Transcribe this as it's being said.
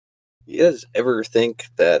You guys ever think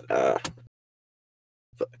that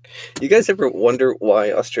you guys ever wonder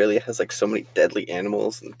why Australia has like so many deadly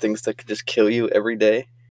animals and things that could just kill you every day?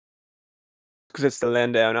 Because it's the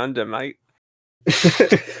land down under, mate.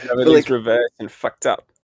 but Everything's reversed and fucked up.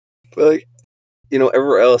 like,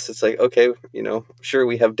 everywhere else it's like, okay, sure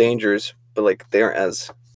we have dangers, but like they aren't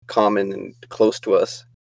as common and close to us.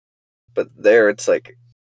 But there it's like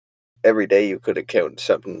every day you could encounter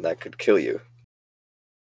something that could kill you.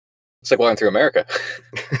 It's like walking through America.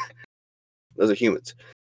 Those are humans.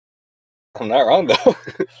 I'm not wrong, though.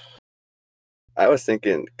 I was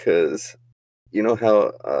thinking, because you know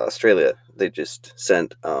how Australia, they just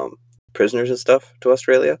sent prisoners and stuff to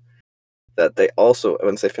Australia? That they also,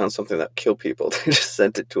 once they found something that killed people, they just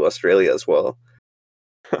sent it to Australia as well.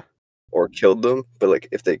 Or killed them. But like,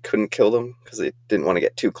 if they couldn't kill them, because they didn't want to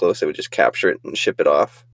get too close, they would just capture it and ship it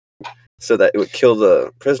off. So that it would kill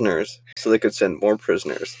the prisoners, so they could send more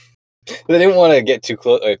prisoners. They didn't want to get too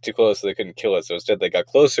close, so they couldn't kill it. So instead, they got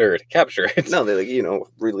closer to capture it. No, they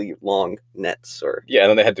really long nets or and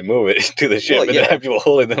then they had to move it to the ship, and then have people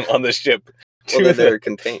holding them on the ship. Well, then they're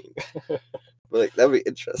contained. But like that'd be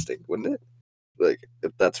interesting, wouldn't it? Like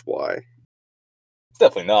if that's why. It's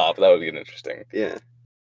definitely not, but that would be interesting. Yeah.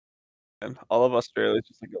 And all of Australia is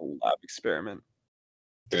just like a lab experiment.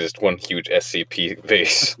 They're just one huge SCP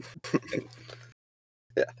base.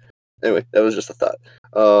 Yeah. Anyway, that was just a thought.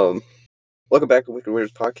 Welcome back to Wicked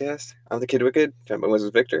Wizards Podcast. I'm the Kid Wicked. My name is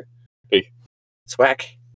Victor. Hey. Swack.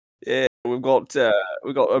 Yeah, we've got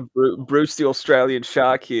Bruce the Australian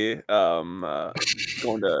Shark here. We've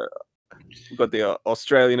got the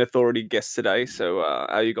Australian Authority guest today. So, how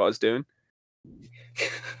are you guys doing?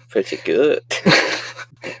 Pretty good.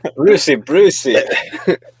 Brucey.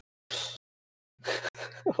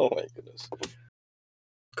 Oh my goodness.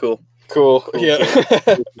 Cool. Yeah.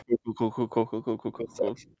 Cool.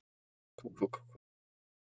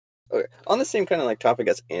 Okay. On the same kind of like topic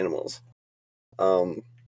as animals.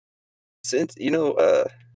 Since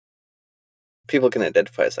people can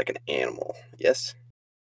identify as like an animal, yes?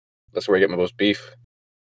 That's where I get my most beef.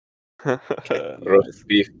 Okay. Roast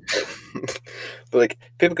beef. But like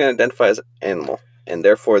people can identify as an animal, and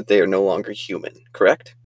therefore they are no longer human,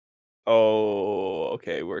 correct? Oh,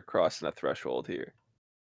 okay, we're crossing a threshold here.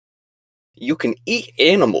 You can eat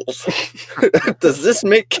animals. Does this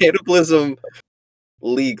make cannibalism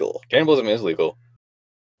legal? Cannibalism is legal.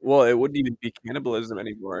 Well, it wouldn't even be cannibalism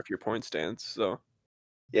anymore if your point stands, so.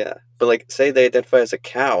 Yeah, but like, say they identify as a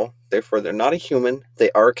cow, therefore they're not a human,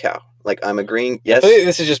 they are a cow. Like, I'm agreeing, yes. I think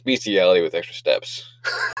this is just bestiality with extra steps.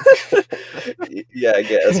 Yeah, I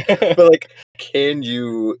guess. But like, can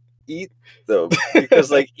you eat them? Because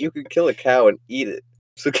like, you could kill a cow and eat it.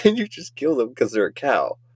 So can you just kill them because they're a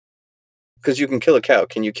cow? Because you can kill a cow.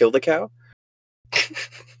 Can you kill the cow?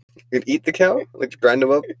 You can eat the cow? Like, grind them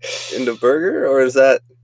up into burger? Or is that...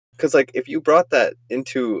 Because, like, if you brought that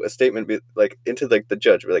into a statement, like, into, like, the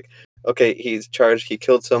judge, be like, okay, he's charged, he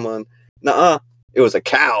killed someone. Nuh-uh, it was a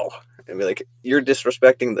cow. And be like, you're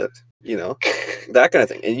disrespecting the, that kind of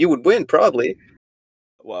thing. And you would win, probably.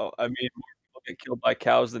 Well, I mean, more people get killed by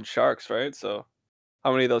cows than sharks, right? So,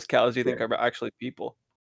 how many of those cows do you think are actually people?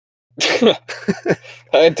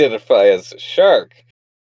 I identify as a shark.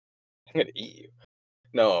 I'm gonna eat you.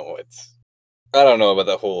 No, I don't know about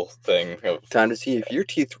the whole thing of... Time to see if your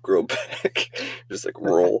teeth grow back. Just like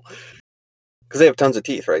roll. Because they have tons of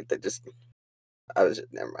teeth, right?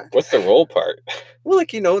 Never mind. What's the roll part? Well,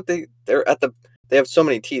 like, they have so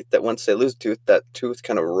many teeth that once they lose a tooth, that tooth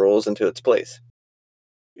kind of rolls into its place.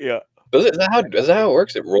 Yeah. Is that how it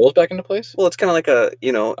works? It rolls back into place? Well, it's kind of like I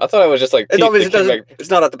thought it was just like teeth. It's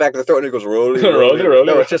not at the back of the throat and it goes rolling.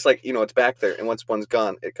 No, it's just like, it's back there. And once one's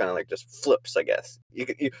gone, it kind of like just flips, I guess.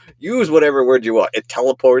 You use whatever word you want. It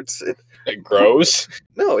teleports. It grows?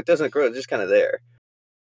 No, it doesn't grow. It's just kind of there.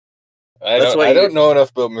 I don't know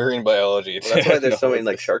enough about marine biology. Well, that's why there's so many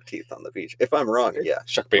like shark teeth on the beach. If I'm wrong, yeah.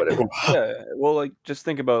 Shark bait. Yeah, well, like, just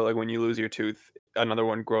think about, like, when you lose your tooth, another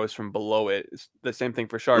one grows from below it. It's the same thing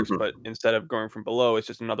for sharks, but instead of growing from below, it's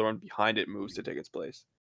just another one behind it moves to take its place.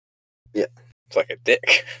 Yeah. It's like a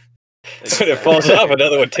dick. So when it falls off,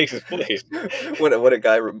 another one takes its place. When a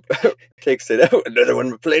guy takes it out, another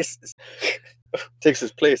one replaces. Takes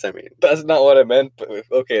his place, I mean. That's not what I meant, but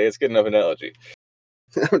okay, it's good enough analogy.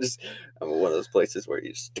 I'm one of those places where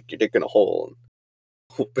you stick your dick in a hole and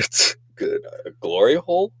hope it's good. A glory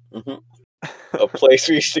hole? Mm-hmm. A place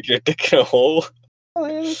where you stick your dick in a hole? Oh,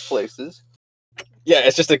 yeah, there's places. Yeah,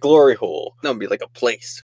 it's just a glory hole. No, it'd be like a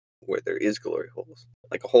place where there is glory holes.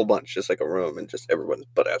 Like a whole bunch, just like a room, and just everyone's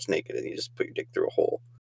butt-ass naked, and you just put your dick through a hole.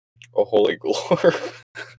 A holy glory.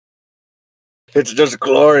 It's just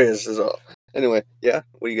glorious, is all. Anyway, yeah.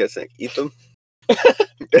 What do you guys think? Eat them?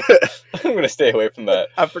 I'm gonna stay away from that.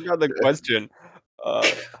 I forgot the question. I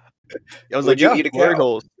was Would like, you yeah, eat a glory cow?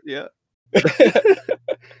 holes. Yeah.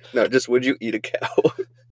 No, just would you eat a cow?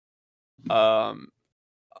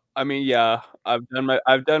 I mean, yeah, I've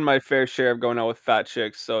done my fair share of going out with fat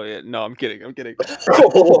chicks. So yeah, no, I'm kidding. I'm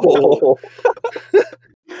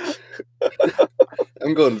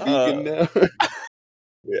going vegan now.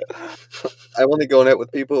 Yeah. I'm only going out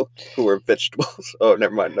with people who are vegetables. Oh,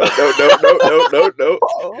 never mind. No. No.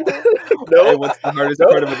 Hey, what's the hardest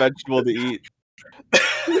part of a vegetable to eat?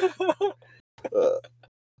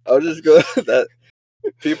 I'll just go that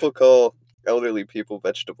people call elderly people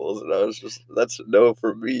vegetables, and I was just, that's a no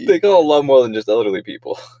for me. They call a lot more than just elderly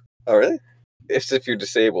people. Oh, really? It's if you're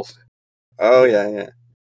disabled. Oh, yeah.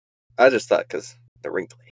 I just thought because they're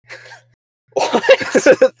wrinkly. What?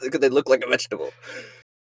 Because they look like a vegetable.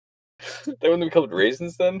 They wouldn't be called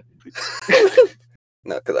raisins then?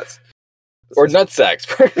 No, because that's... Or nutsacks.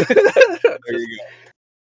 There you go.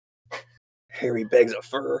 hairy bags of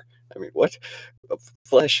fur. I mean, what? Of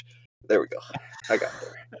flesh. There we go. I got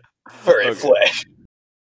there. Furry Okay. flesh.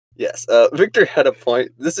 Yes. Victor had a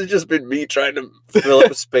point. This has just been me trying to fill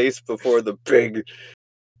up space before the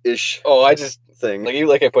big-ish Oh, I just thing.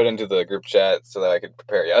 like I put into the group chat so that I could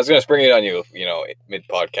prepare you. I was gonna spring it on you, mid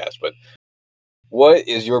podcast, but what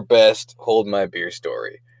is your best hold my beer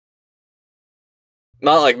story?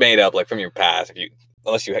 Not like made up, like from your past,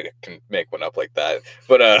 unless you can make one up like that.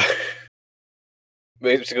 But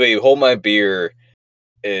basically, hold my beer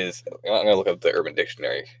is. I'm gonna look up the Urban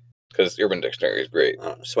Dictionary because Urban Dictionary is great.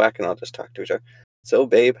 Swack and I'll just talk to each other. So,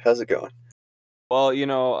 babe, how's it going? Well,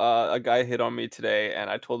 a guy hit on me today, and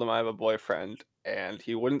I told him I have a boyfriend, and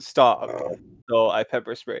he wouldn't stop. So I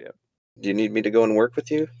pepper sprayed him. Do you need me to go and work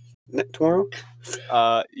with you tomorrow?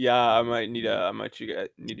 Yeah, I might need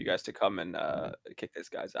you guys to come and kick this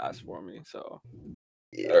guy's ass for me. So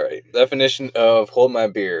Yeah. All right. Definition of hold my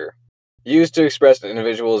beer. Used to express an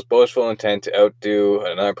individual's boastful intent to outdo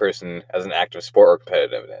another person as an act of sport or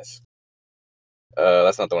competitiveness.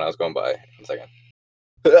 That's not the one I was going by. 1 second.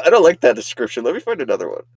 I don't like that description. Let me find another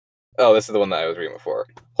one. Oh, this is the one that I was reading before.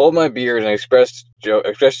 Hold my beer is an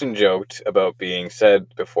expression joked about being said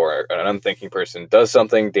before an unthinking person does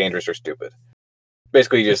something dangerous or stupid.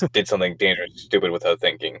 Basically, you just did something dangerous or stupid without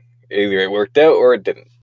thinking. Either it worked out or it didn't.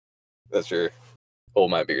 That's your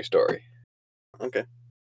hold my beer story. Okay.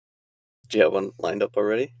 Do you have one lined up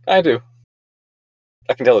already? I do.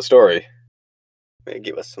 I can tell the story. Maybe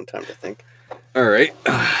give us some time to think. All right.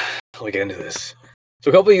 Let me get into this. So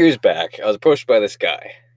a couple of years back, I was approached by this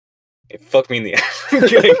guy. He fucked me in the ass. I'm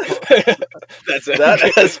kidding. That's it. That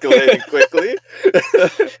escalated quickly.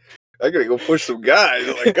 I gotta go push some guys.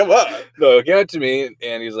 I'm like, come on. No, he came up to me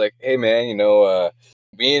and he's like, "Hey man,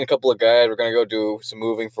 me and a couple of guys, we're gonna go do some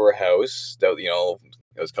moving for a house that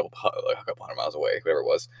it was a couple hundred miles away, whatever it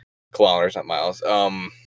was, kilometers, not miles.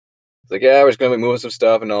 It's like, yeah, we're just gonna be moving some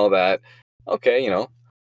stuff and all that. Okay, not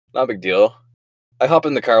a big deal. I hop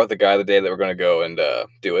in the car with the guy the day that we're gonna go and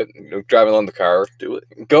do it. Driving along the car, do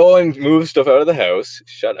it, go and move stuff out of the house.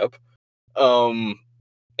 Shut up. And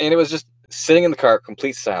it was just sitting in the car,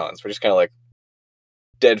 complete silence. We're just kind of like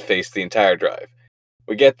dead faced the entire drive.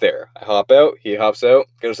 We get there. I hop out. He hops out.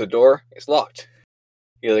 Goes to the door. It's locked.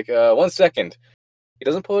 He's like, 1 second. He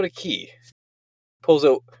doesn't pull out a key. Pulls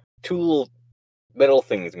out 2 little metal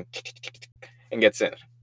things and gets in.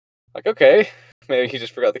 Like, okay, maybe he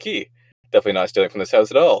just forgot the key. Definitely not stealing from this house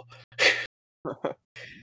at all.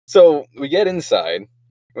 So we get inside.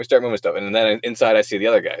 We start moving stuff, and then inside I see the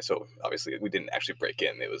other guy. So obviously we didn't actually break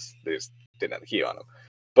in. They just didn't have the key on them.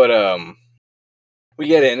 But we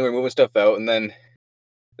get in. We're moving stuff out, and then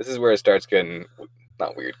this is where it starts getting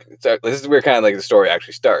not weird. This is where kind of like the story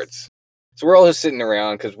actually starts. So we're all just sitting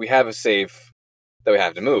around because we have a safe that we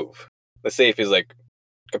have to move. The safe is like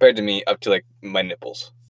compared to me up to like my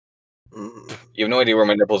nipples. You have no idea where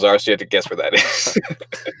my nipples are, so you have to guess where that is.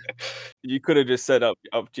 you could have just said up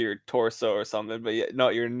to your torso or something, but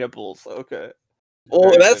not your nipples. Okay.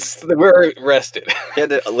 Well, that's where it rested. He had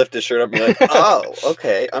to lift his shirt up and be like, oh,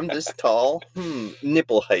 okay, I'm just tall.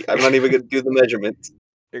 Nipple height. I'm not even going to do the measurements.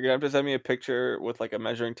 You're going to have to send me a picture with like a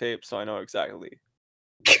measuring tape so I know exactly.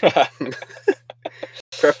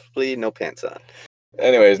 Preferably no pants on.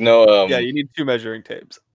 Anyways, no... Yeah, you need 2 measuring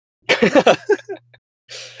tapes.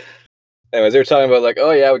 Anyways, they were talking about like,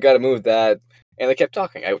 oh yeah, we got to move that. And they kept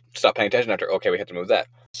talking. I stopped paying attention after, okay, we have to move that.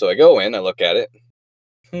 So I go in, I look at it.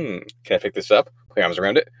 Can I pick this up? Put my arms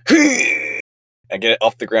around it. And get it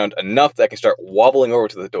off the ground enough that I can start wobbling over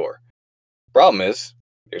to the door. Problem is,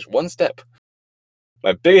 there's one step.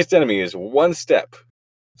 My biggest enemy is one step.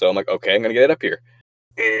 So I'm like, okay, I'm gonna get it up here.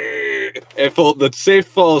 The safe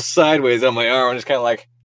falls sideways on my arm. I'm just kind of like,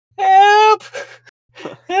 help,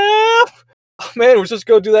 help. Oh, man, we're supposed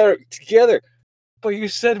to go do that together. But you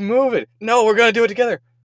said move it. No, we're gonna do it together.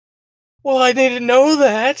 Well, I didn't know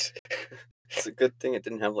that. It's a good thing it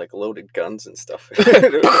didn't have like loaded guns and stuff. Because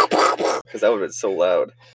that would have been so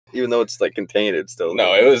loud. Even though it's like contained, it's still.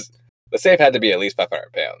 No, it was. The safe had to be at least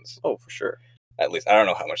 500 pounds. Oh, for sure. At least. I don't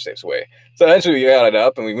know how much safes weigh. So eventually we got it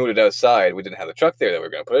up and we moved it outside. We didn't have the truck there that we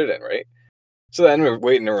were going to put it in, right? So then we're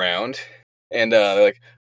waiting around. And they're like,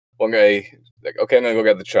 one guy, like, okay, I'm going to go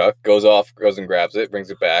get the truck. Goes and grabs it,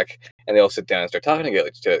 brings it back. And they all sit down and start talking to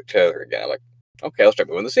each other again. I'm like, okay, I'll start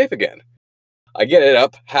moving the safe again. I get it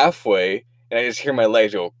up halfway. And I just hear my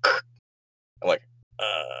legs go. I'm like,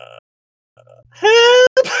 help!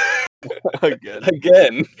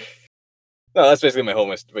 Again. No, that's basically my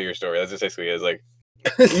whole bigger story. That's just basically is like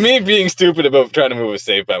me being stupid about trying to move a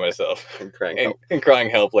safe by myself And crying and crying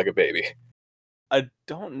help like a baby. I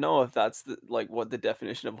don't know if that's what the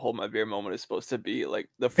definition of hold my beer moment is supposed to be. Like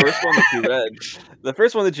the first one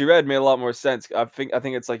that you read made a lot more sense. I think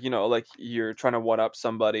it's like, like you're trying to one up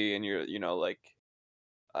somebody and you're, like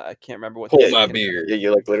I can't remember what. Hold my beer. Yeah,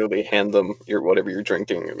 you like literally hand them your whatever you're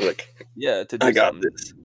drinking. And be like, yeah, to do I got something.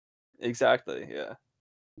 this. Exactly. Yeah.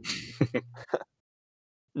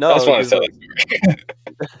 No, I just want to tell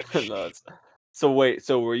that. No, so wait.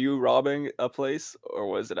 So were you robbing a place, or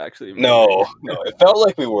was it actually? No. It felt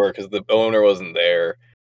like we were because the owner wasn't there,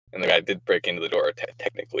 and the guy did break into the door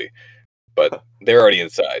technically, but they're already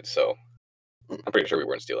inside. So I'm pretty sure we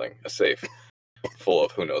weren't stealing a safe full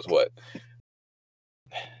of who knows what.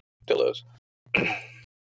 Dillos.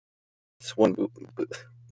 It's one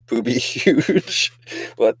booby huge.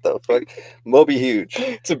 What the fuck? Moby huge.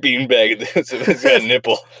 It's a beanbag. It's got a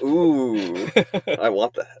nipple. Ooh, I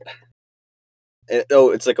want that. And,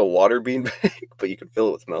 it's like a water beanbag, but you can fill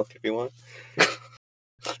it with milk if you want.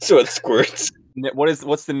 So it squirts.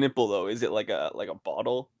 What's the nipple though? Is it like a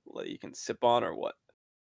bottle that you can sip on, or what?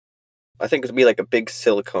 I think it'd be like a big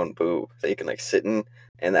silicone boob that you can like sit in,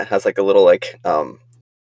 and that has like a little like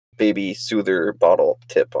baby soother bottle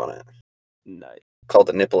tip on it. Nice. Called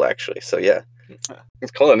a nipple, actually. So yeah,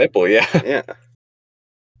 It's called a nipple. Yeah. yeah.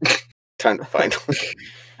 Time to find one.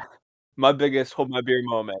 My biggest hold my beer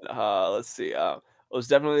moment. Let's see. It was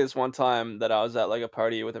definitely this one time that I was at like a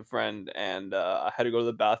party with a friend, and I had to go to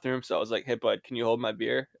the bathroom. So I was like, "Hey, bud, can you hold my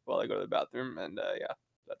beer while I go to the bathroom?" And yeah,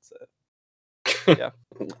 that's it. Yeah.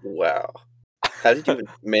 Wow. How did you even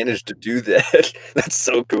manage to do that? That's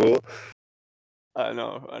so cool. I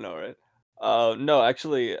know, right? No,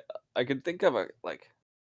 actually, I could think of a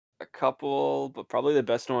couple, but probably the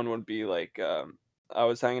best one would be like I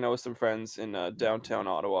was hanging out with some friends in downtown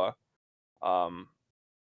Ottawa. Um,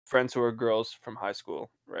 Friends who are girls from high school,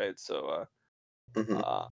 right? So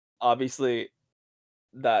Mhm. obviously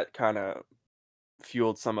that kind of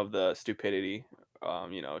fueled some of the stupidity,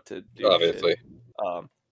 to do Obviously. shit.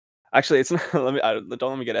 Actually, it's not. Don't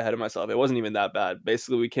let me get ahead of myself. It wasn't even that bad.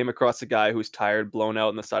 Basically, we came across a guy who's tired, blown out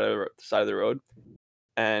on the side of the road,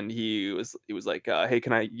 and he was like, "Hey,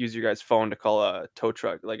 can I use your guys' phone to call a tow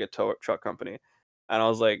truck, like a tow truck company?" And I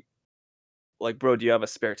was like, bro, do you have a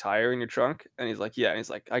spare tire in your trunk? And he's like, yeah. And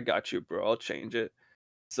he's like, I got you, bro. I'll change it.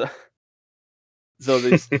 So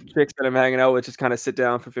these chicks that I'm hanging out with just kind of sit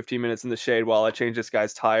down for 15 minutes in the shade while I change this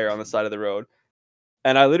guy's tire on the side of the road.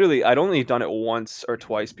 And I'd only done it once or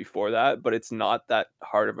twice before that, but it's not that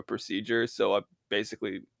hard of a procedure. So I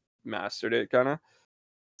basically mastered it kind of.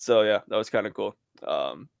 So yeah, that was kind of cool.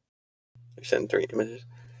 You sent 3 images.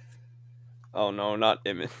 Oh no, not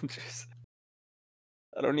images.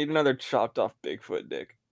 I don't need another chopped off Bigfoot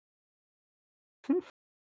dick.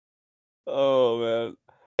 Oh man.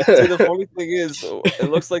 See, the funny thing is, it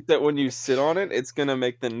looks like that when you sit on it, it's gonna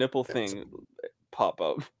make the nipple thing pop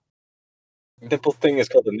up. Nipple thing is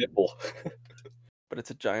called a nipple. But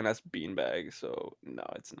it's a giant ass beanbag, so no,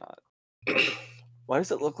 it's not. Why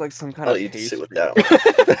does it look like some kind I'll of let you sit with pastry?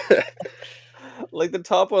 that one. Like the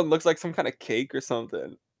top one looks like some kind of cake or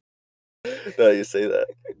something. No, you say that.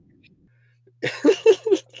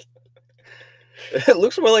 It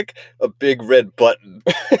looks more like a big red button.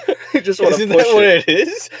 You just want to Isn't push that what it. it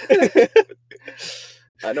is?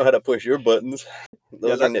 I know how to push your buttons.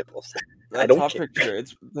 Those are nipples. I That don't top care. picture,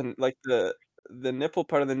 it's the nipple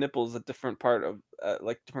part of the nipple is a different part of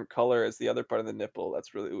different color as the other part of the nipple.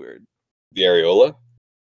 That's really weird. The areola?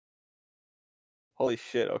 Holy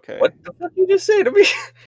shit! Okay. What the fuck did you just say to me?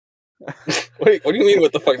 Wait, what do you mean?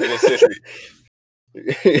 What the fuck did you say?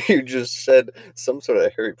 You just said some sort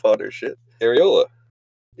of Harry Potter shit. Areola.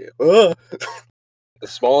 Yeah. a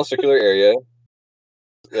small circular area.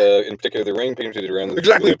 In particular, the ring painted around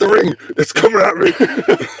Exactly, the ring. It's coming at me.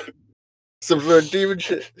 Some sort of demon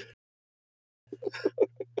shit.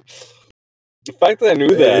 The fact that I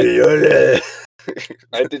knew that, that.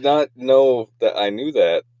 I did not know that I knew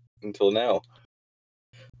that until now.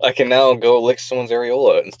 I can now go lick someone's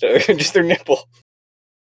areola instead of just their nipple.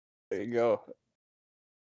 There you go.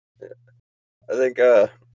 I think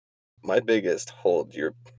my biggest hold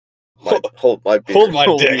my beer. Hold my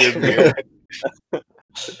Hold dick. your beer. I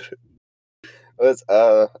was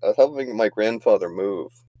helping my grandfather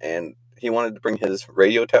move, and he wanted to bring his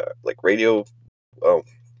radio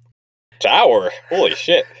Tower. Holy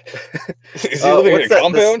shit. Is he living in a what's that?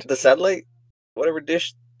 compound? The satellite, whatever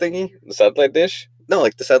dish thingy. The satellite dish? No,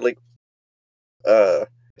 like the satellite.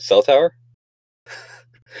 Cell tower?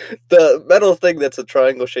 The metal thing that's a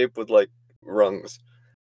triangle shape with like rungs.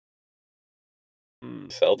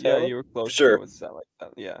 Cell Yeah, tower? you were close. Sure. With that like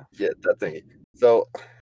that. Yeah. Yeah, that thingy. So,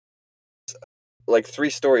 like 3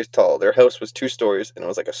 stories tall. Their house was 2 stories, and it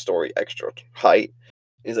was like a story extra height.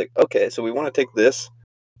 He's like, okay, so we want to take this.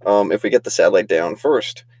 If we get the satellite down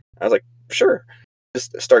first. I was like, sure.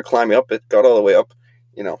 Just start climbing up it. Got all the way up.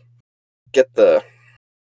 You know, get the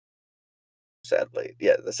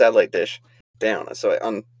satellite dish down. So I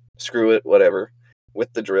unscrew it, whatever,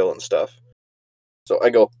 with the drill and stuff. So I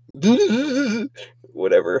go,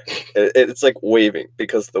 whatever. It's like waving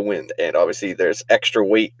because of the wind, and obviously there's extra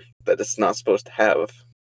weight that it's not supposed to have.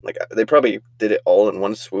 Like they probably did it all in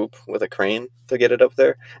one swoop with a crane to get it up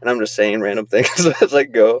there, and I'm just saying random things as I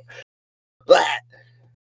go. Blah!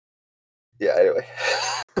 Yeah. Anyway.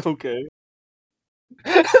 Okay.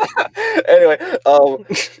 Anyway,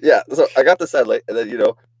 yeah. So I got the satellite, and then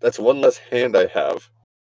that's one less hand I have.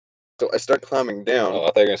 So I start climbing down. Oh, I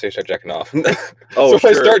thought you were gonna say start jacking off. Oh, so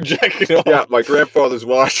I start jacking off. Yeah, my grandfather's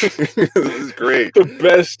watching. This is great. The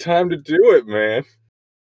best time to do it, man.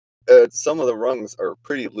 Some of the rungs are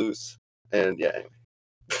pretty loose, and yeah. Anyway.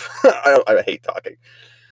 I hate talking.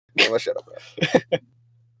 I'm gonna shut up now.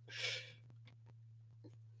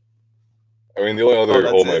 I mean, the only other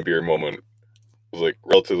that's hold my it. beer moment was like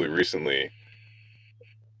relatively recently.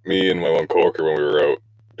 Me and my one coworker when we were out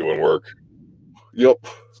doing work. Yup.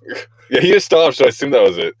 Yeah, he just stopped, so I assumed that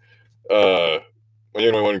was it. Me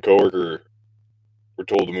and my one coworker were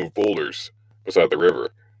told to move boulders beside the river,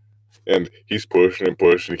 and he's pushing and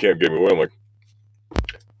pushing. He can't get me away. I'm like,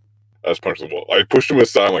 I just punched the wall. I pushed him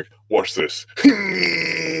aside. I'm like, watch this. And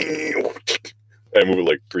I move it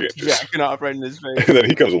like 3 inches. Jacking off right in his face. And then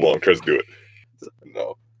he comes along, tries to do it.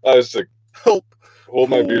 No, I was like, hold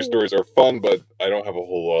my beer stories are fun, but I don't have a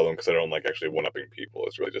whole lot of them because I don't like actually one-upping people.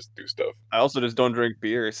 It's really just do stuff. I also just don't drink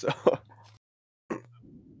beer, so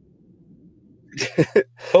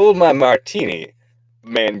Hold my martini,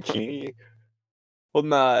 mankini. hold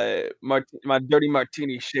my dirty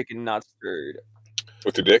martini shaken, not stirred.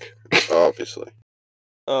 With your dick? Obviously.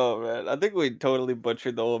 Oh man, I think we totally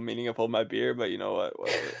butchered the whole meaning of hold my beer, but you know what?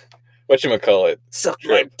 Whatever. Whatchamacallit? Suck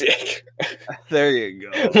my dick. There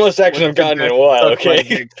you go. Most action I've gotten in a while, Suck my okay?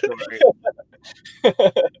 dick story.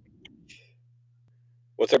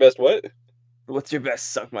 What's our best what? What's your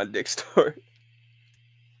best suck my dick story?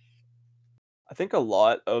 I think a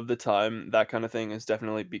lot of the time that kind of thing is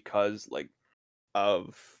definitely because like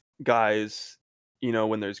of guys,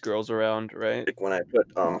 when there's girls around, right? Like when I put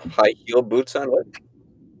high heel boots on. What?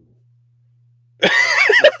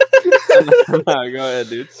 Go ahead,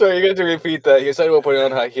 dude. Sorry, you got to repeat that. You said about putting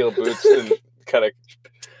on high heel boots and kind of.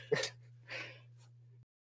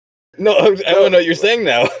 No, I don't know what you're saying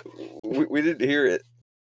now. We didn't hear it.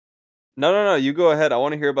 No. You go ahead. I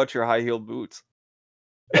want to hear about your high heel boots.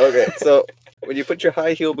 Okay, so when you put your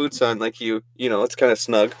high heel boots on, like it's kind of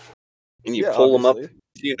snug, and you pull them up,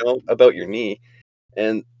 about your knee,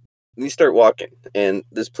 and you start walking, and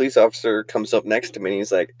this police officer comes up next to me, and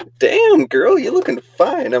he's like, "Damn, girl, you're looking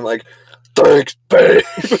fine." I'm like, "Thanks, babe."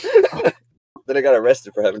 Then I got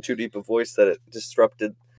arrested for having too deep a voice that it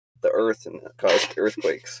disrupted the earth and caused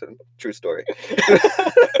earthquakes. And true story.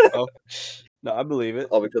 No, I believe it.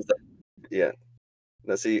 All because yeah.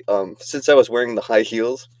 Now see, since I was wearing the high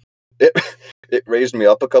heels, it raised me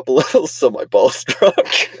up a couple levels, so my balls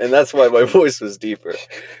dropped, and that's why my voice was deeper,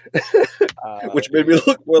 which made me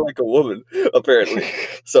look more like a woman, apparently,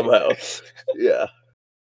 somehow. Yeah.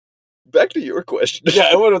 Back to your question. Yeah,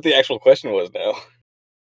 I wonder what the actual question was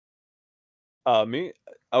now. Me,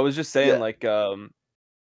 I was just saying, like a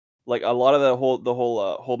lot of the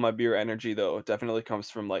whole hold my beer energy though definitely comes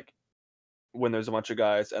from like when there's a bunch of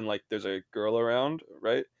guys and like there's a girl around,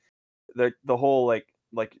 right? The whole like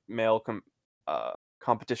male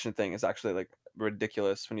competition thing is actually like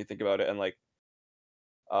ridiculous when you think about it, and like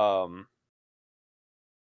um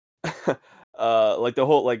like the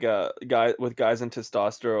whole like guy with guys and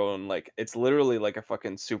testosterone, like it's literally like a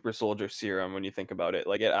fucking super soldier serum when you think about it.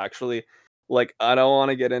 Like it actually, like I don't want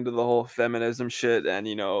to get into the whole feminism shit and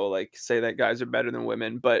like say that guys are better than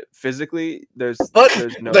women, but physically But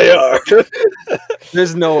there's they no are.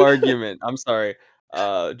 there's no argument. I'm sorry.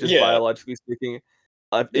 Just Yeah. biologically speaking,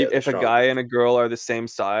 Yeah, they're if a guy stronger. and a girl are the same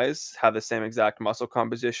size, have the same exact muscle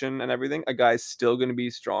composition and everything, a guy's still going to be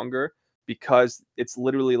stronger because it's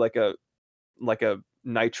literally like a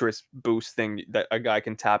nitrous boost thing that a guy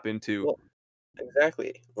can tap into. Well,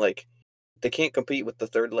 exactly. Like they can't compete with the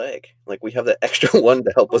third leg. Like we have that extra one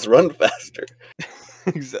to help us run faster.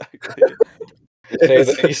 Exactly.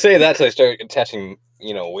 You say that till I start attaching,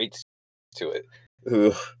 weights to it.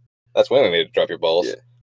 Ooh, That's when I need to drop your balls. Yeah.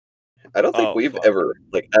 I don't think Oh, we've fuck. ever,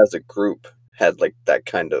 like, as a group, had like that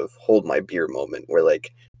kind of hold my beer moment where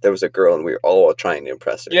like there was a girl and we were all trying to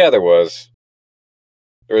impress her. Yeah, there was.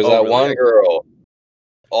 There was Oh, that really? one girl.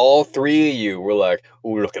 All three of you were like,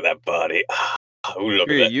 "Ooh, look at that body! Ooh, look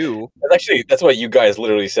at that!" You. That's what you guys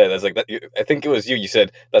literally said. That's like that. I think it was you. You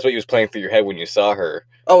said that's what you was playing through your head when you saw her.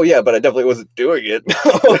 Oh yeah, but I definitely wasn't doing it.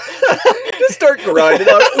 Just start grinding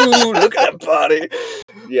on. Ooh, look at that body.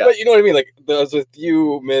 Yeah, But you know what I mean? Like that was with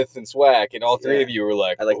you, Myth, and Swack, and all three Yeah. of you were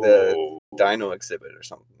like, I like the "Ooh," dino exhibit or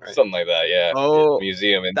something, right? something like that. Yeah. Oh,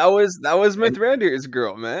 Museum and that was Myth Randier's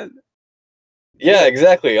girl, man. yeah,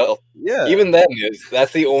 exactly. Yeah. Even then,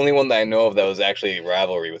 that's the only one that I know of that was actually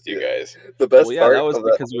rivalry with you Yeah. guys. The best Well, yeah, part that was of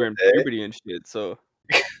that because we were in whole day, puberty and shit. So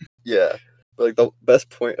yeah. But like the best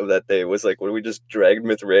point of that day was like when we just dragged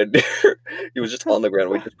Myth Randy. He was just on the ground.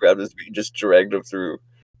 We just grabbed his feet and just dragged him through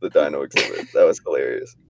the dino exhibit. That was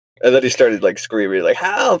hilarious. And then he started like screaming like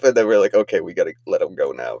help, and then we're like, okay, we gotta let him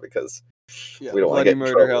go now because yeah, we don't want to bloody get in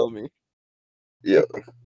murder, trouble. help me. Yeah.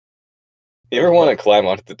 You ever want to climb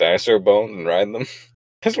onto the dinosaur bones and ride them?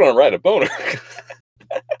 I just want to ride a boner.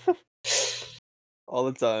 All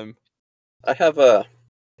the time. I have a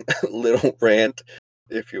little rant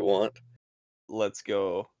if you want. Let's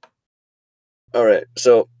go. All right,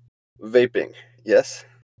 so vaping, yes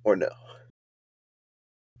or no?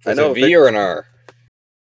 I Is know it a V or an R?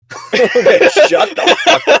 Okay, shut the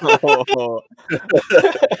fuck up. Oh,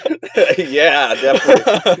 Yeah,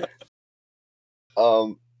 definitely.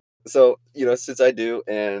 So since I do,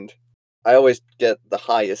 and I always get the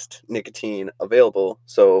highest nicotine available.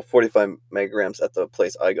 So 45 megagrams at the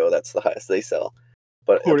place I go, that's the highest they sell.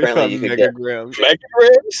 But apparently 45 you could get megagrams.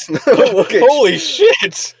 Megagrams? Okay. Holy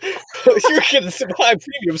shit! You're getting some high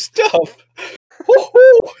premium stuff.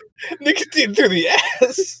 Woohoo! Nicotine through the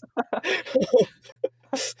ass.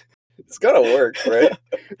 It's gotta work, right?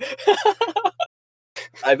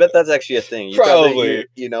 I bet that's actually a thing. Probably.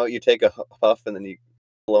 You take a puff and then you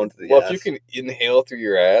blow into the Well, ass. if you can inhale through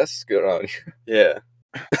your ass, good on you. Yeah.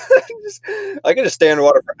 I can just stay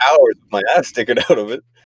underwater for hours with my ass sticking out of it.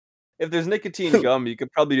 If there's nicotine gum, you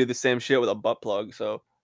could probably do the same shit with a butt plug. So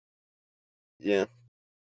Yeah.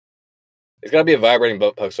 It's gotta be a vibrating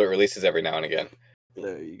butt plug so it releases every now and again.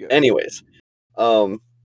 there you go. Anyways,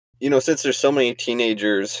 since there's so many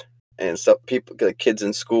teenagers and people, like kids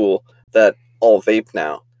in school that all vape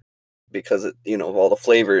now because of all the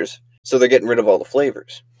flavors, so they're getting rid of all the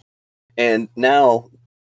flavors. And now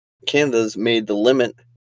Canada's made the limit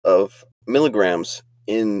of milligrams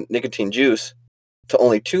in nicotine juice to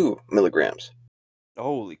only 2 milligrams,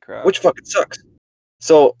 Holy crap. which fucking sucks.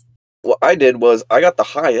 So what I did was I got the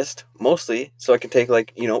highest mostly so I can take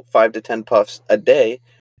 5 to 10 puffs a day.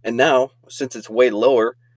 And now, since it's way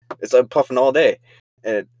lower, I'm puffing all day.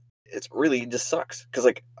 And it's really just sucks.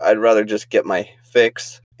 Because I'd rather just get my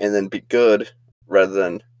fix and then be good rather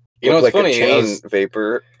than look what's like funny? a chain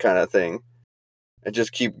vapor kind of thing. And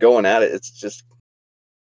just keep going at it. It's just...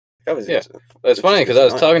 Yeah. It's funny because I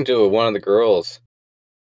was talking to one of the girls.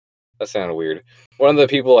 That sounded weird. One of the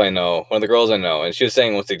people I know, one of the girls I know, and she was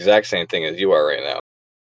saying what's the exact same thing as you are right now.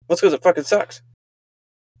 That's because it fucking sucks.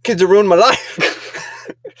 Kids have ruined my life.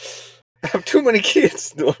 I have too many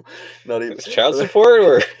kids. No, not even. It's child support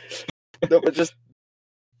or No, but just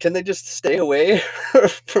can they just stay away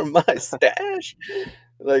from my stash?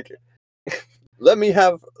 Let me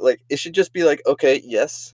have it should just be okay,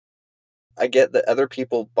 yes, I get that other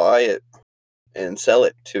people buy it and sell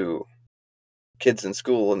it to kids in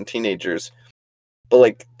school and teenagers,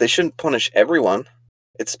 but they shouldn't punish everyone.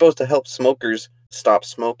 It's supposed to help smokers stop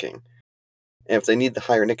smoking. And if they need the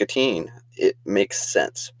higher nicotine, it makes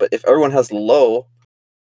sense. But if everyone has low,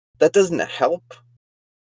 that doesn't help,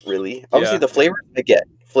 really. Obviously, Yeah. the flavors I get.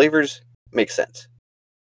 Flavors make sense.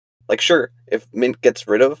 Sure, if mint gets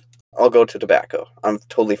rid of I'll go to tobacco. I'm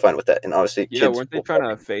totally fine with that. And obviously, Yeah, kids. weren't they trying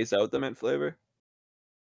to phase out the mint flavor?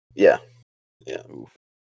 Yeah, Oof.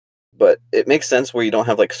 but it makes sense where you don't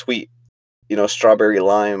have like sweet, strawberry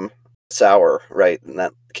lime sour, right? And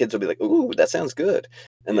that kids will be like, "Ooh, that sounds good,"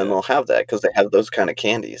 and then Yeah. they'll have that because they have those kind of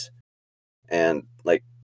candies. And like,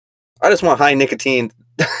 I just want high nicotine.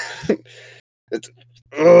 It's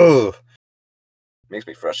ugh, makes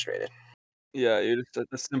me frustrated. Yeah, you're just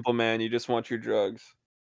a simple man. You just want your drugs.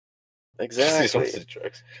 Just wants Exactly. the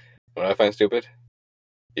drugs. What I find stupid?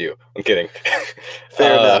 You. I'm kidding.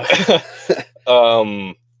 Fair enough.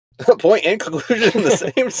 Point and conclusion in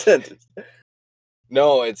the same sentence.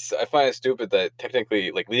 No, I find it stupid that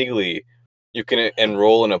technically, like legally, you can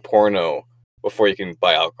enroll in a porno before you can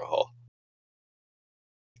buy alcohol.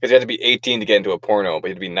 Because you have to be 18 to get into a porno, but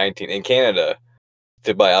you have to be 19 in Canada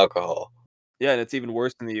to buy alcohol. Yeah, and it's even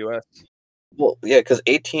worse in the U.S. Well, yeah, because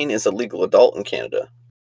 18 is a legal adult in Canada,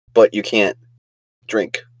 but you can't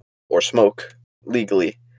drink or smoke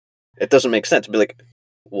legally. It doesn't make sense to be like,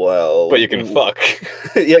 well, But you can fuck.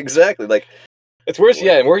 Yeah, exactly. Like, It's worse, What?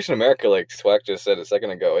 yeah, and worse in America, like Swack just said a second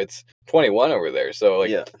ago. It's 21 over there. So, like,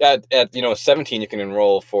 Yeah. at 17, you can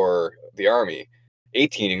enroll for the army.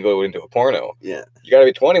 18, you can go into a porno. yeah, You gotta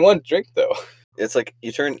be 21 to drink, though. it's like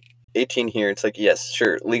you turn 18 here. It's like, yes,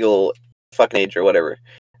 sure, legal fucking age or whatever,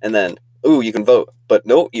 and then ooh, you can vote, but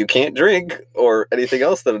no, you can't drink or anything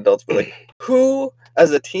else that adults. But like, who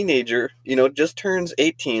as a teenager, just turns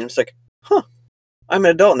 18? It's like, huh, I'm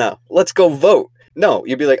an adult now. Let's go vote. No,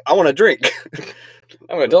 you'd be like, I want to drink.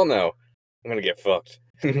 I'm an adult now. I'm gonna get fucked.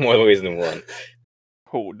 More ways than one.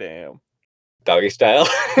 Oh damn. Doggy style.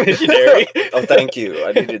 Missionary. Oh, thank you.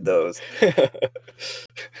 I needed those.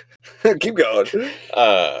 Keep going.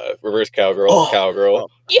 Reverse cowgirl. Oh. Cowgirl. Oh.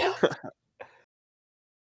 Yeah.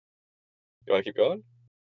 You want to keep going?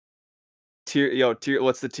 Tier.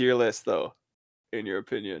 What's the tier list though, in your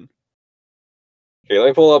opinion? Okay, let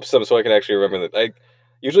me pull up some so I can actually remember that.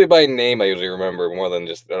 Usually by name, I usually remember more than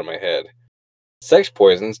just out of my head. Sex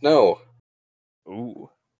poisons, no. Ooh.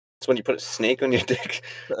 It's when you put a snake on your dick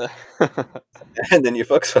and then you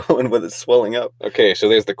fuck someone with it swelling up. Okay, so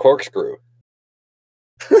there's the corkscrew.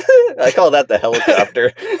 I call that the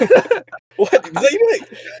helicopter. What? Is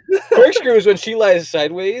that corkscrew is when she lies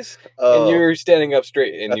sideways and you're standing up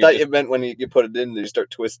straight. And I thought you meant when you put it in and you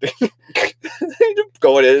start twisting. You just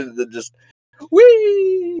going in and then just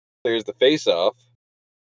whee. There's the face off,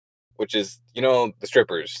 which is the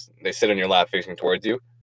strippers. They sit on your lap facing towards you,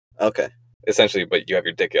 Okay. essentially, but you have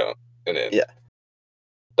your dick out in it. Yeah.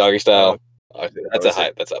 Doggy style. That's a Obviously.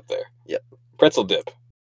 height. That's up there. Yep. Pretzel dip.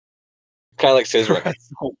 Kind of like scissoring.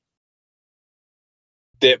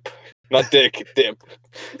 Dip. Not dick, dip.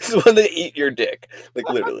 This is when they eat your dick. Like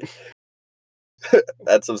literally.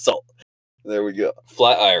 Add some salt. There we go.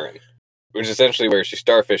 Flat iron, which is essentially where she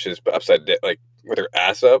starfishes but upside down, like with her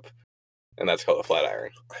ass up, and that's called a flat iron.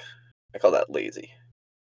 I call that lazy.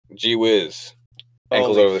 Gee whiz.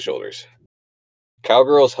 Ankles Holy over the shoulders.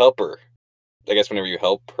 Cowgirl's helper. I guess whenever you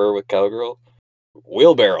help her with cowgirl.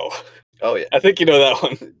 Wheelbarrow. Oh yeah. I think you know that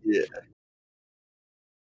one. Yeah.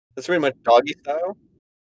 That's pretty much doggy style.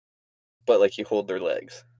 But like you hold their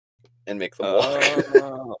legs and make them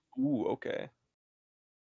walk. Ooh, okay.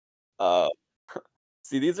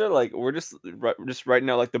 See, these are like we're just writing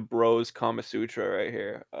out like the bros Kama Sutra right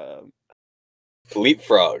here.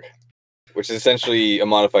 Leapfrog, which is essentially a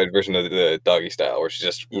modified version of the doggy style, where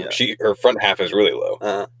her front half is really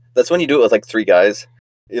low. That's when you do it with like three guys.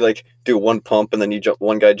 You like do one pump and then you jump.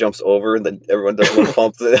 One guy jumps over and then everyone does one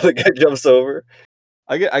pump. The other guy jumps over.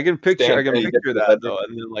 I can picture Damn, you get picture to the that bed. though,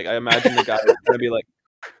 and then like I imagine the guy would kind of be like,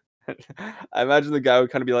 I imagine the guy would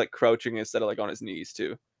kind of be like crouching instead of like on his knees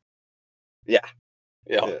too. Yeah.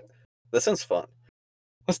 That sounds fun.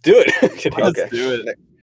 Let's do it. Okay. Let's do it.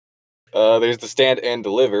 There's the stand and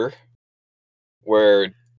deliver, where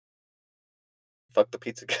Fuck the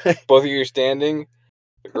pizza guy. both of you are standing.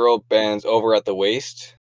 The girl bends over at the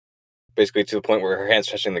waist, basically to the point where her hands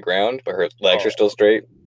touching the ground, but her legs are still straight.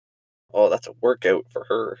 Oh, that's a workout for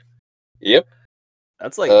her. Yep.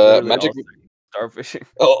 That's like literally magic starfishing.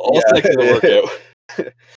 Oh, all Yeah. sex is a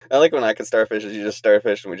workout. I like when I can starfish. Is you just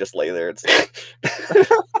starfish and we just lay there. It's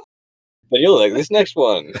But you'll like this next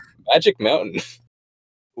one, Magic Mountain.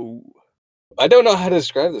 Ooh. I don't know how to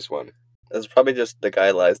describe this one. it's probably just the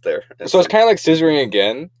guy lies there. So it's kind of like scissoring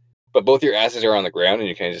again, but both your asses are on the ground and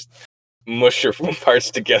you kind of just mush your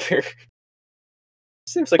parts together.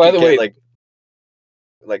 seems like By you the get, way-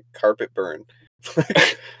 like carpet burn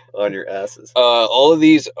on your asses. All of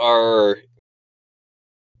these are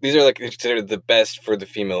like considered the best for the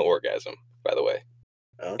female orgasm, by the way,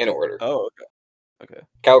 Okay. in order. Oh, okay. Okay.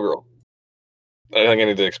 Cowgirl. I think I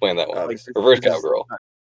need to explain that one. Oh, Like Reverse this is cowgirl.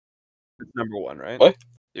 it's number 1, right? What?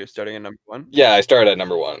 You're starting at number 1? Yeah, I started at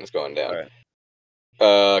number 1. It's going down.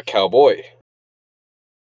 Alright. Cowboy.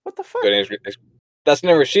 What the fuck? Good answer. That's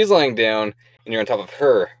whenever she's lying down and you're on top of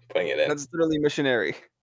her putting it in. That's literally missionary.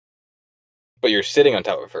 But you're sitting on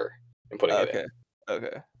top of her and putting it in. Okay.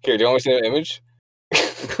 Okay. Here, do you want me to see an image?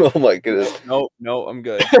 Oh my goodness, No, I'm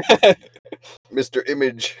good. Mr.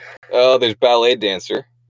 Image. There's ballet dancer,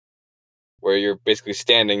 where you're basically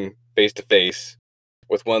standing face to face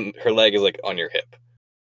with her leg is like on your hip.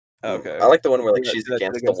 Okay. I like the one where like Yeah, she's that's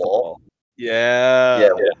against the wall. Yeah.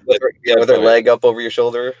 With her leg up over your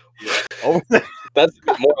shoulder. Oh, That's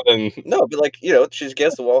more than No, but like she's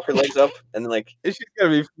against the wall, her legs up, and then like she's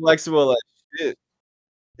gonna be flexible like shit.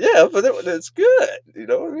 yeah, but it's good. You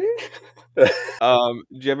know what I mean?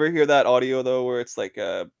 Did you ever hear that audio though, where it's like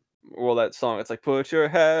well, that song, it's like put your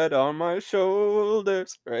head on my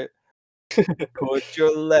shoulders, right? Put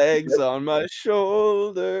your legs on my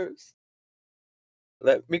shoulders.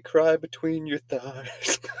 Let me cry between your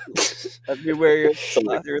thighs. Let me wear your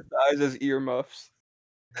Something. your thighs as earmuffs.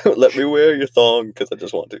 Let me wear your thong because I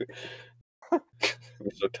just want to.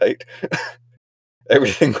 It's so tight.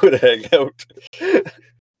 Everything would hang out.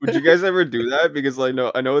 Would you guys ever do that? Because I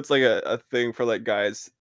know it's like a thing for like guys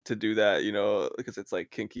to do that, because it's like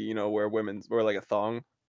kinky, wear like a thong.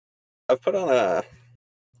 I've put on a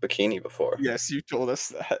bikini before. Yes, you told us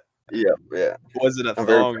that. Yeah. Was it a I'm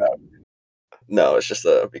very thong? proud. No, it's just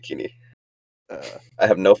a bikini. Uh, I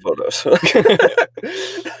have no photos.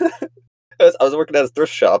 I was working at a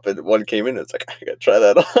thrift shop and one came in and it's like, I gotta try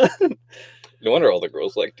that on. no wonder all the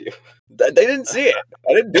girls liked you. They didn't see it.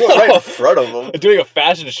 I didn't do it right in front of them. Doing a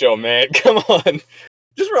fashion show, man. Come on.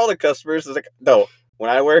 Just for all the customers. It's like, no, when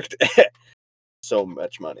I worked, so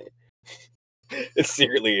much money. It's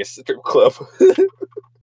secretly a strip club.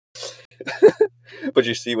 But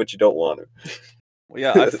you see what you don't want to. well,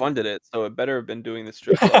 yeah, I funded it, so it better have been doing the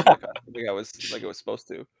strip club like I was supposed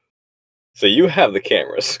to. So you have the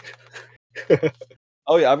cameras.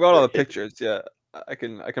 Oh yeah, I've got all the pictures. Yeah, I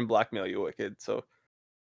can blackmail you, Wicked. So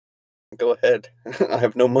Go ahead. I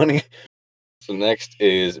have no money. So next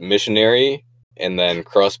is missionary and then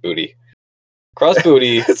cross booty. Cross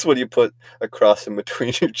booty, That's when you put a cross in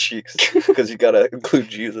between your cheeks because you gotta include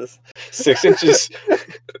Jesus. 6 inches.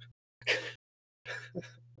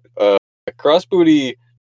 Cross booty.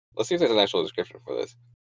 Let's see if there's an actual description for this.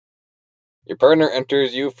 Your partner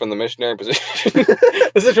enters you from the missionary position.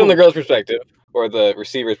 This is from the girl's perspective, or the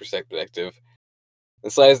receiver's perspective.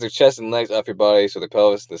 And slides their chest and legs off your body so their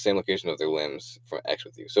pelvis is in the same location of their limbs from X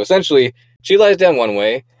with you. So essentially, she lies down one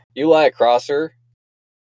way, you lie across her.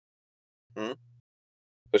 Hmm?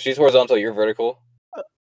 So she's horizontal, you're vertical.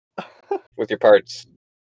 With your parts.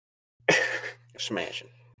 Smashing.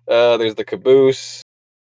 There's the caboose.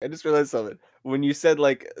 I just realized something. When you said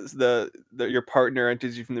like your partner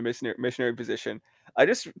enters you from the missionary position, I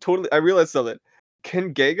realized something.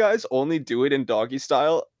 Can gay guys only do it in doggy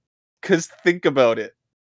style? Cause think about it.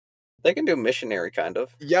 They can do missionary kind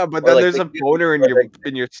of. Yeah, but Or, then like, there's they a can do boner in like-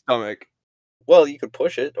 your stomach. Well, you could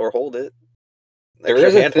push it or hold it. There Like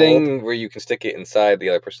is a hand thing hold. where you can stick it inside the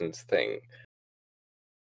other person's thing.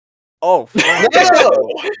 Oh, fuck.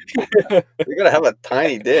 No! You gotta have a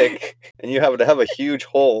tiny dick, and you have to have a huge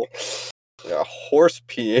hole. Like a horse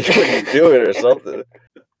peeing when you do it or something.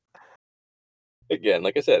 Again,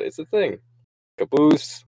 like I said, it's a thing.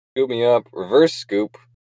 Caboose, scoop me up, reverse scoop,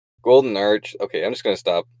 golden arch. Okay, I'm just gonna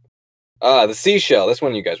stop. The seashell. That's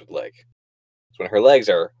one you guys would like. It's when her legs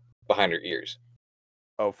are behind her ears.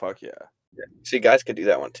 Oh, fuck yeah. See, guys could do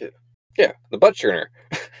that one too. Yeah, the butt churner.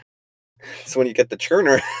 So when you get the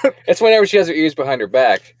churner, It's whenever she has her ears behind her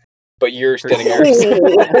back, but you're standing there.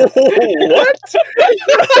 what?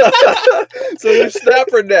 So you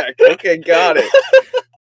snap her neck. Okay, got it.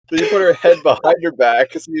 So you put her head behind her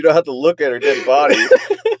back, so you don't have to look at her dead body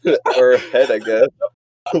or her head, I guess.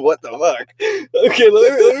 What the fuck? Okay,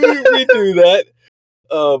 let me redo that.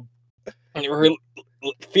 Her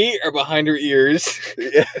feet are behind her ears,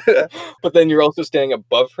 Yeah. but then you're also standing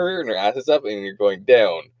above her, and her ass is up, and you're going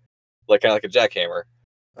down, like kind of like a jackhammer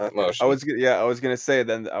motion. I was gonna say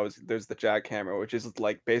there's the jackhammer, which is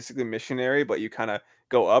like basically missionary, but you kind of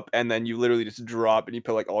go up and then you literally just drop and you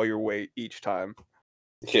put like all your weight each time.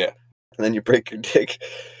 Yeah. And then you break your dick.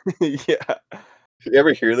 Yeah, You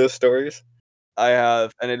ever hear those stories? I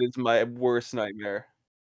have, and it is my worst nightmare.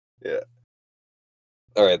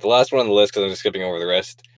 All right, the last one on the list, because I'm just skipping over the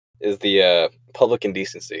rest, is the public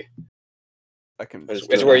indecency. I can. It's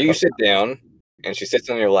It's where you sit down, and she sits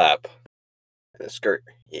on your lap. In a skirt.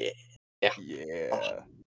 Yeah. Yeah.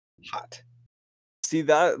 Hot. see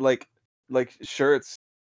that like sure it's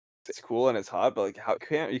cool and it's hot, but like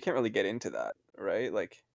you can't really get into that, right?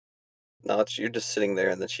 Like No, you're just sitting there,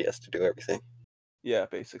 and then she has to do everything. yeah,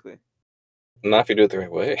 basically. Not if you do it the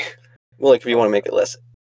right way. Well, like if you want to make it less,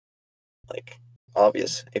 like,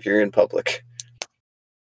 obvious, if you're in public.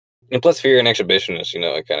 And plus, if you're an exhibitionist,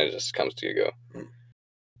 it kind of just comes to you go.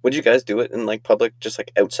 Would you guys do it in like public, just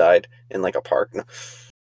like outside in like a park,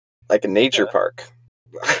 like a nature park,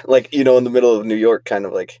 like in the middle of New York, kind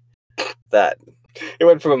of like that? It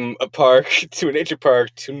went from a park to a nature park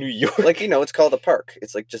to New York. Like it's called a park.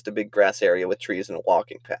 It's like just a big grass area with trees and a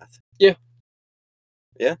walking path. Yeah.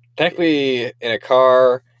 Yeah. Technically, in a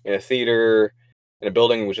car, in a theater, in a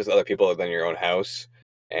building with just other people other than your own house,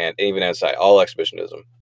 and even outside, all exhibitionism.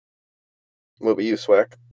 What about you,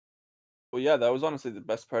 Swack? Well, yeah, that was honestly the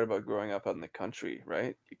best part about growing up out in the country,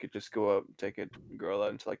 right? You could just go out and take a girl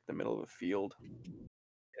out into like the middle of a field,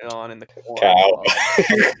 and on in the corn. Cow.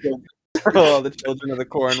 Oh, the children of the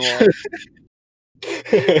Cornwall.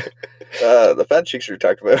 The fat chicks you were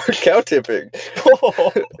talking about are cow tipping.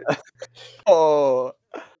 Oh.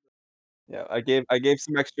 Yeah, I gave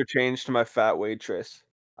some extra change to my fat waitress.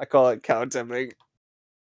 I call it cow tipping.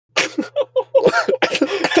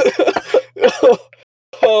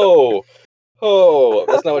 Oh,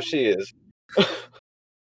 that's not what she is.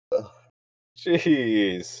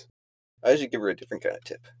 Jeez. I should give her a different kind of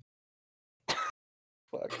tip.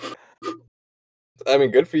 Fuck. I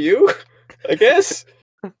mean, good for you, I guess.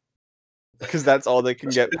 Because that's all they can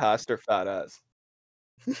get past her fat ass.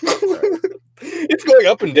 It's going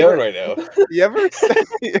up and down right now. You ever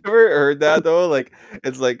heard that though? Like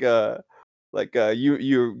it's like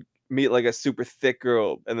you meet like a super thick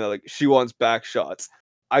girl and they're like, she wants back shots.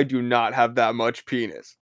 I do not have that much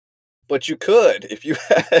penis. But you could if you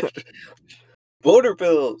had boater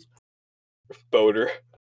pills. Boater.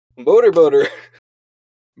 Motor pills.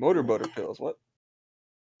 What?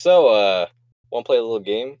 So, want to play a little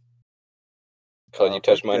game? Called You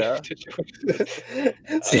Touch Mine. Yeah.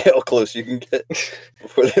 See how close you can get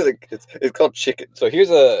before they like. It's called chicken. So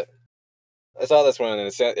I saw this one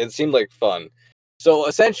and it seemed like fun. So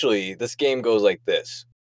essentially, this game goes like this: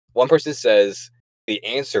 one person says the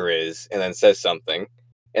answer is, and then says something,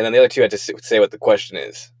 and then the other two had to say what the question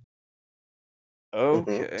is.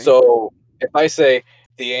 Okay. So if I say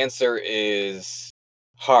the answer is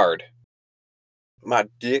hard, My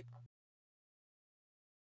dick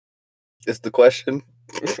is the question.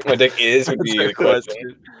 my dick is would be the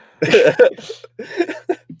question.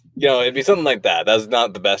 It'd be something like that. That's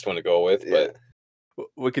not the best one to go with, but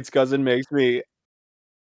Wicked's cousin makes me.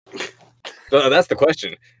 So that's the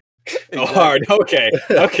question. Exactly. Oh, hard. Okay,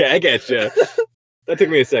 I get you. That took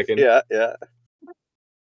me a second. Yeah.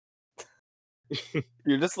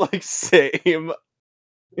 You're just like same.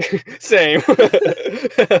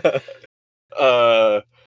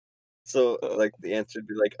 So like the answer would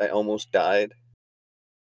be like, I almost died.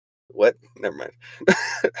 What? Never mind.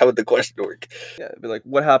 How would the question work? Yeah, it'd be like,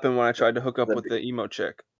 what happened when I tried to hook up with the emo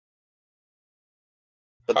chick?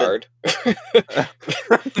 But hard. No,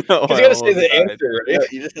 you gotta say the answer, right? Yeah,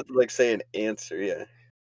 you just have to like say an answer, yeah.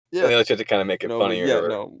 Yeah. And the other two to kind of make it funny.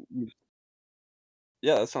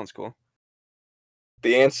 Yeah, that sounds cool.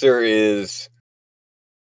 The answer is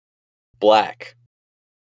black.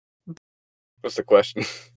 What's the question?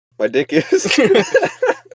 My dick is.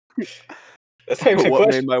 That's not even what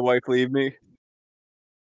question. made my wife leave me?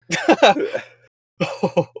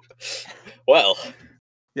 Well.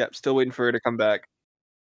 Yeah, still waiting for her to come back.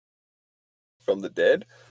 From the dead?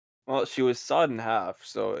 Well, she was sawed in half,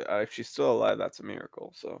 so if she's still alive, that's a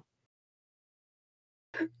miracle. So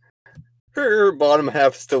her bottom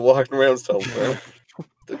half is still walking around somewhere.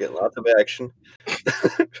 Still getting lots of action.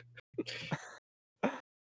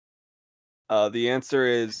 The answer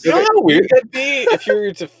is. You know how weird that'd be if you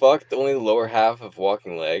were to fuck only the lower half of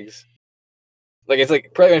walking legs? Like, it's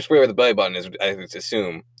like pretty much where the belly button is, I would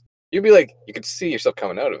assume. You'd be like, you could see yourself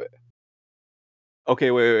coming out of it.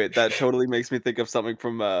 Okay, wait. That totally makes me think of something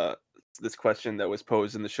from this question that was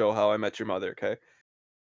posed in the show How I Met Your Mother, okay?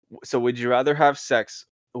 So would you rather have sex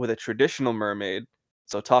with a traditional mermaid,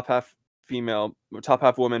 so top half female, top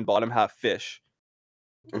half woman, bottom half fish,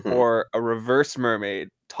 or a reverse mermaid,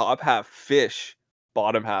 top half fish,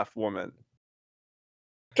 bottom half woman?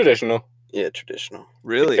 Traditional. Yeah, traditional.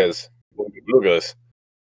 Really? Because belugas.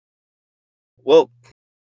 Well,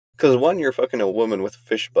 because one, you're fucking a woman with a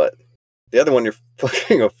fish butt. The other one, you're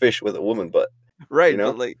fucking a fish with a woman butt. Right,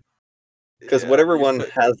 but like... Because whatever one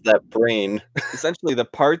has that brain... Essentially, the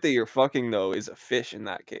part that you're fucking, though, is a fish in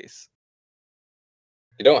that case.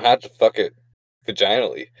 You don't have to fuck it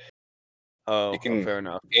vaginally. Oh, You can fair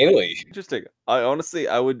enough. anally. Interesting. I honestly,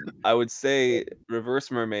 I would say reverse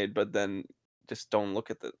mermaid, but then just don't look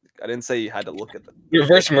at the. I didn't say you had to look at the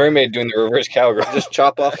Reverse fish. mermaid doing the reverse cowgirl. Just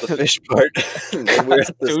chop off the fish part, and then we're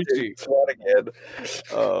at the Sushi. same spot again.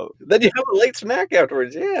 Uh, Then you have a light snack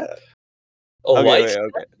afterwards. Yeah. a okay, light wait, snack?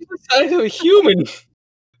 okay. It's the size of a human.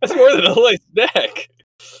 That's more than a light snack.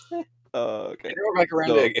 Okay. And we're back around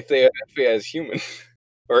So- to if they as human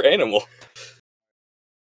or animal.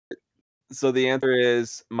 So the answer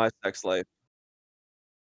is my sex life.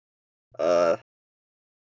 So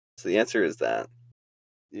the answer is that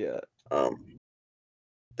Yeah.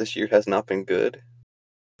 this year has not been good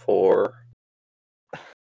for.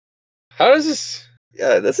 How does this?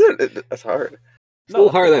 Yeah, that's hard. It's a little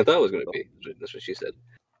harder than I thought it was going to be. That's what she said.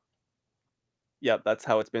 Yeah, that's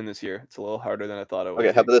how it's been this year. It's a little harder than I thought it would.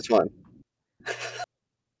 Okay, how be. about this one?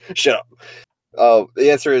 Shut up. The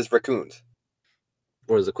answer is raccoons.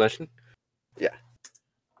 What is the question?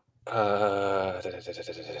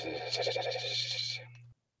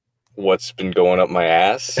 What's been going up my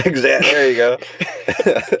ass? Exactly. There you go.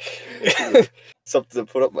 Something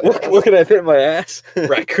to put up my. What can I fit in my ass?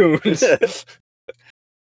 Raccoons.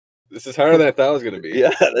 This is harder than I thought it was gonna be.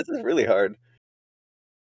 Yeah, this is really hard.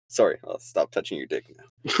 Sorry, I'll stop touching your dick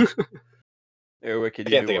now. Eric, can I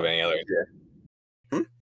you can't do think of one? any other.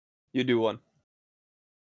 You do one.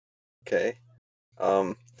 Okay.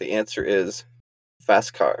 The answer is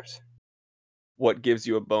fast cars. What gives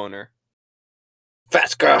you a boner?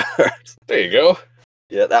 Fast cars. There you go.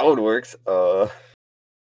 Yeah, that one works. Do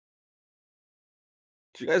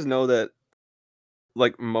you guys know that,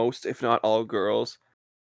 like, most, if not all, girls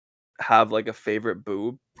have like a favorite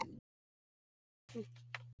boob?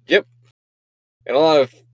 And a lot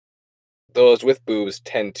of those with boobs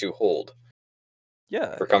tend to hold.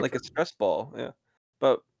 Yeah, For like a comfort. stress ball. Yeah,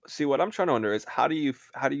 but see, what I'm trying to wonder is how do you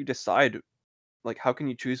decide? Like, how can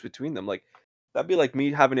you choose between them? Like, that'd be like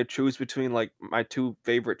me having to choose between like my two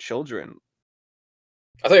favorite children.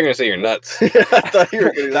 I thought you were gonna say your nuts. I thought you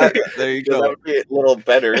were going That, to there you because that go. would be a little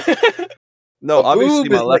better. No, A obviously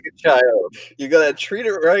boob my is left. like a child. You gotta treat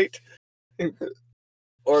it right,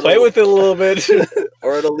 or Play it'll- with it a little bit,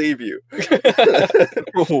 or it'll leave you. or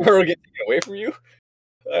it'll get taken away from you.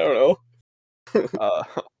 I don't know.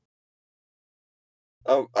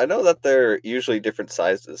 Uh, I know that they're usually different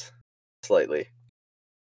sizes, slightly.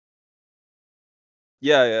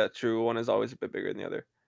 yeah, true. One is always a bit bigger than the other.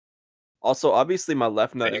 Also, obviously, my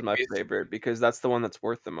left nut is my Anyways. favorite because that's the one that's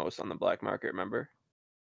worth the most on the black market. Remember?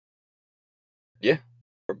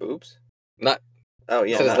 For boobs? Nut. Oh It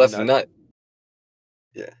yeah, says nut. left nut. nut.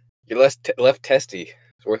 Yeah. Your left testy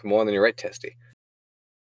is worth more than your right testy.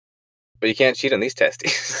 But you can't cheat on these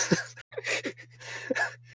testes.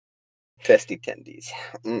 Testy tendies.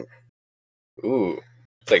 Ooh,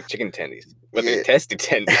 it's like chicken tendies, but Yeah. they're testy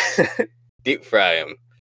tendies. Deep fry them.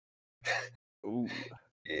 Ooh.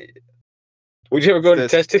 Would you ever go into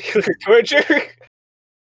This- testicular torture?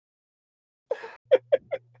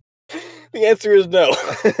 The answer is no.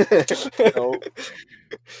 No.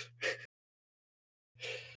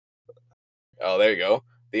 Oh, there you go.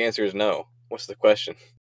 The answer is no. What's the question?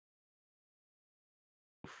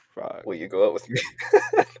 Fuck. Will you go out with me?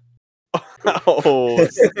 Oh,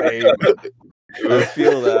 same. I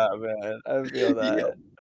feel that, man. I feel that.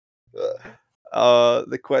 Uh,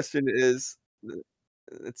 The question is,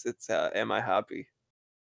 it's am I happy?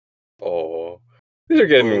 Oh, these are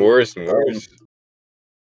getting Oh, worse and worse.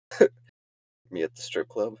 me at the strip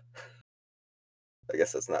club. I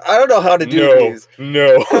guess that's not. I don't know how to do No, these.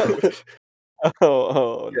 no.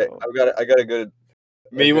 Oh Okay, no. I got a good.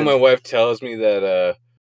 Me when my wife tells me that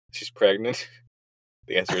she's pregnant,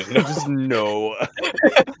 the answer is no. Just no.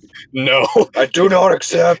 No, I do not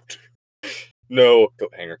accept. no. Go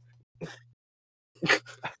hang her.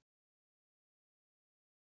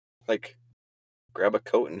 Like, grab a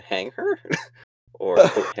coat and hang her, or a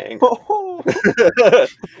coat hang.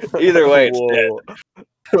 Either way, it's Whoa.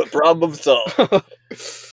 dead. Problem solved.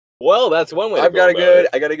 Well, that's one way. To I've go got a about good. it.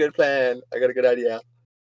 I got a good plan. I got a good idea.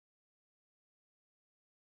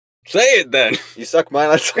 Say it then. You suck mine.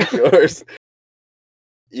 I suck yours.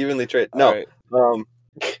 Evenly traded. No. Alright.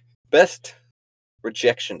 Best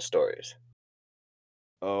rejection stories.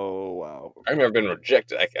 Oh wow. I've never been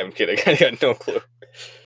rejected. I'm kidding. I got no clue.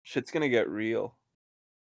 Shit's gonna get real.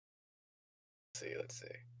 Let's see.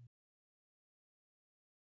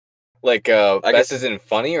 Like, I best guess- as in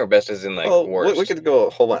funny or best as in like Oh, worst? we could go.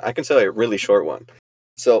 Hold on. I can tell you a really short one.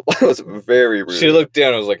 So I was very rude. She looked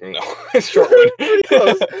down. I was like, no, short Pretty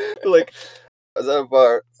close. one. Like, I was at a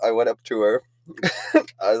bar. I went up to her.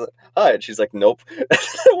 I was like, "Hi," and she's like, "Nope." I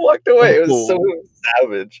walked away. It was so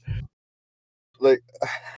savage. Like,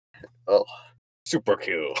 oh, Super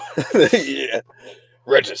kill. yeah.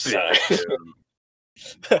 Regicide.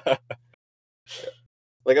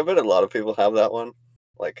 Like, I bet a lot of people have that one.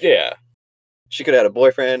 Like, Yeah. she could have had a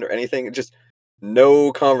boyfriend or anything. Just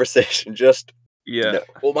no conversation. Just Yeah. no.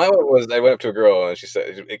 Well, my one was I went up to a girl and she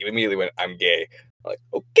said she immediately went, "I'm gay." I'm like,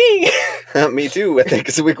 okay. Me too. I think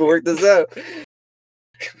so. We can work this out.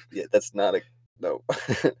 Yeah, that's not a no.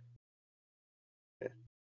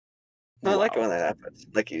 I like it when that happens.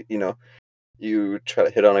 Like you know, you try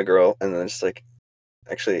to hit on a girl and then it's like,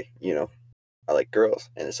 actually, you know, I like girls,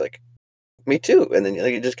 and it's like, me too. And then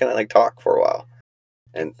you just kind of like talk for a while,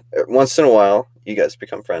 and once in a while, you guys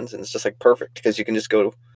become friends, and it's just like perfect because you can just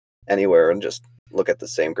go anywhere and just look at the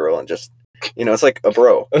same girl and just, you know, it's like a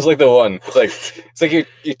bro. It was like the one. It's like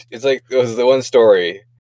it's like it was the one story.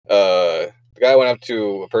 The guy went up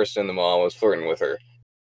to a person in the mall and was flirting with her.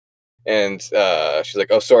 And she's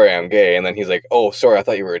like, "Oh, sorry, I'm gay." And then he's like, "Oh, sorry, I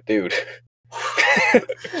thought you were a dude."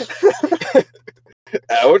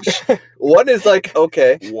 Ouch. One is like,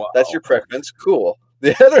 okay, Wow. that's your preference, cool.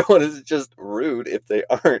 The other one is just rude if they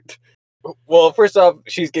aren't. Well, first off,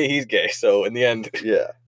 she's gay, he's gay. So in the end, Yeah.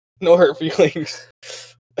 no hurt feelings.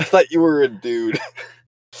 I thought you were a dude.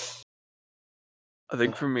 I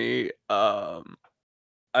think for me, I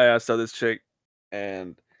asked out this chick,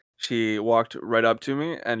 and she walked right up to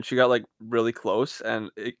me, and she got like really close, and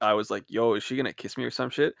I was like, "Yo, is she gonna kiss me or some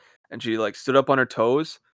shit?" And she like stood up on her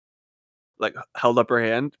toes, like held up her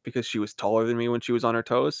hand because she was taller than me when she was on her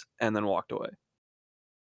toes, and then walked away.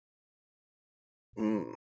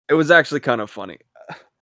 Mm. It was actually kind of funny.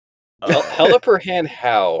 Held up her hand.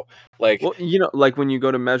 How? Like, Well, you know, like when you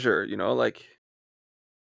go to measure, you know, like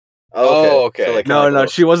Oh, okay. So, like, no, kinda no,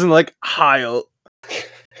 close. she wasn't like Heil.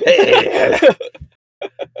 I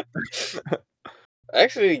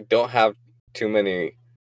actually don't have too many.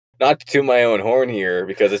 Not to toot my own horn here,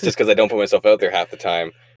 because it's just because I don't put myself out there half the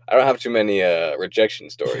time. I don't have too many rejection Yeah,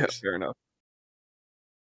 stories. fair enough.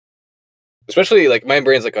 Especially like my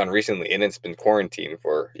brain's like on recently, and it's been quarantined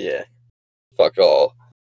for Yeah. fuck all.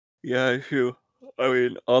 Yeah, I feel. I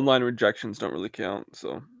mean, online rejections don't really count,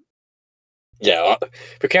 so. Yeah,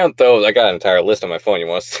 if you count those, I got an entire list on my phone. You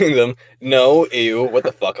want to see them? No, ew, what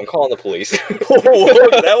the fuck? I'm calling the police.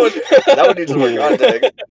 that would need some more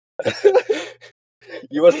context.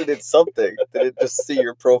 You must have did something. They didn't just see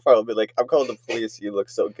your profile and be like, I'm calling the police, you look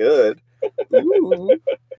so good. Ooh.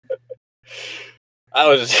 I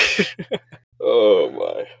was just, oh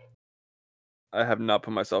my. I have not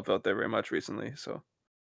put myself out there very much recently, so.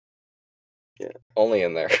 Only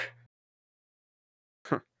in there.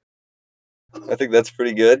 I think that's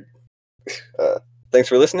pretty good. Thanks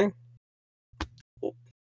for listening.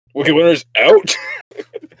 Wiki Winner's out.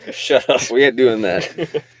 Shut up. We ain't doing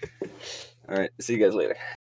that. All right. See you guys later.